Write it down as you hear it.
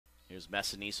Here's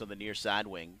Messanice on the near side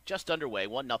wing. Just underway,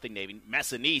 1-0 Navy.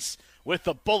 Messanice with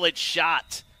the bullet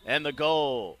shot and the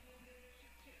goal.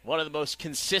 One of the most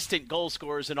consistent goal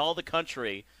scorers in all the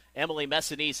country. Emily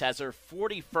Messanice has her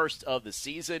 41st of the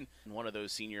season. One of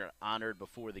those senior honored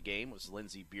before the game was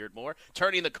Lindsay Beardmore.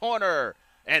 Turning the corner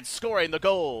and scoring the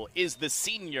goal is the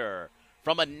senior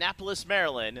from Annapolis,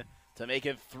 Maryland, to make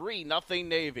it 3-0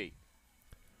 Navy.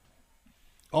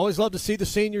 Always love to see the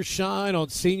seniors shine on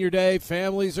senior day.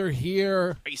 Families are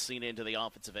here. Racing into the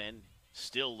offensive end.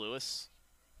 Still Lewis.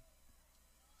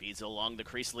 Feeds along the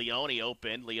crease. Leone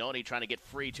open. Leone trying to get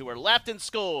free to her left and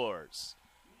scores.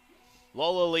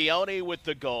 Lola Leone with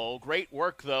the goal. Great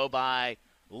work, though, by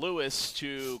Lewis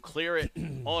to clear it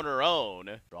on her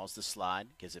own. Draws the slide.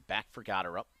 Gives it back for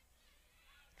Gotterup.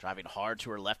 Driving hard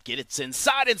to her left. Gets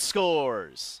inside and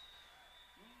scores.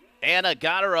 Anna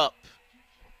Gotterup.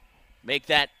 Make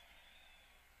that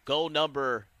goal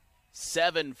number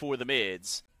 7 for the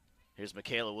Mids. Here's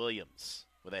Michaela Williams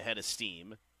with a head of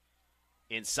steam.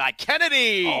 Inside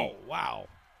Kennedy. Oh, wow.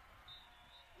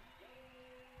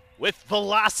 With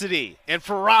velocity and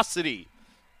ferocity,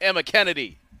 Emma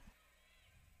Kennedy.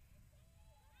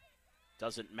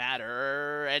 Doesn't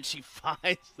matter, and she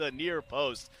finds the near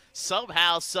post.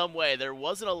 Somehow, some way, there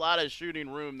wasn't a lot of shooting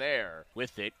room there.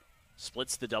 With it,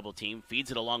 splits the double team, feeds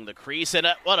it along the crease, and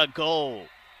what a goal.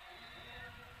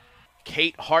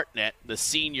 Kate Hartnett, the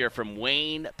senior from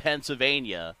Wayne,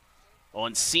 Pennsylvania,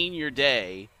 on senior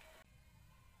day.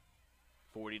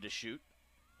 40 to shoot.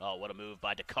 Oh, what a move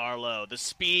by DiCarlo. The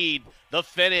speed, the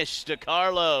finish.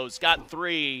 DiCarlo's got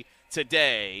 3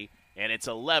 today, and it's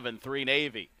 11-3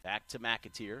 Navy. Back to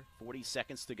McAteer, 40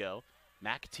 seconds to go.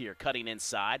 McAteer cutting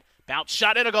inside. Bounce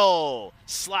shot and a goal.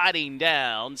 Sliding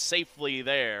down safely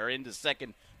there into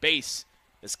second base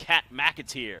is Kat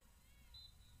McAteer.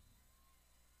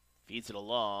 Feeds it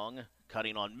along.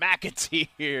 Cutting on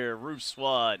McAteer. Roofs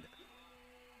one.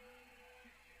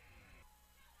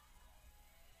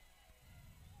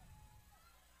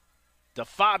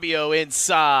 DeFabio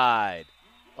inside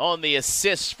on the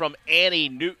assist from Annie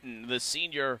Newton, the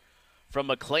senior from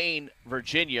McLean,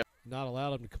 Virginia. Not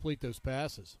allowed him to complete those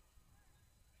passes.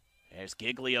 There's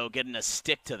Giglio getting a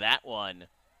stick to that one.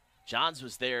 Johns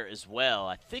was there as well.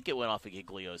 I think it went off of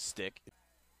Giglio's stick.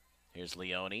 Here's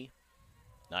Leone.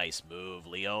 Nice move.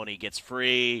 Leone gets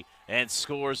free and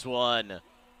scores one.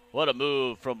 What a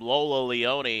move from Lola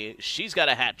Leone. She's got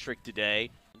a hat trick today.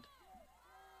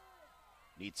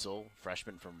 Neitzel,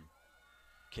 freshman from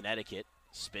Connecticut,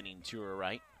 spinning to her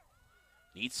right.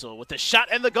 Neitzel with the shot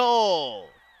and the goal.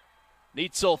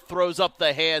 Neitzel throws up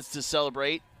the hands to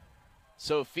celebrate.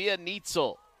 Sophia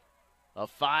Neitzel, a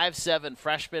 5'7"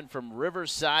 freshman from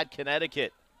Riverside,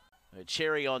 Connecticut. A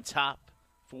cherry on top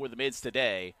for the Mids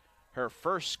today. Her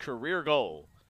first career goal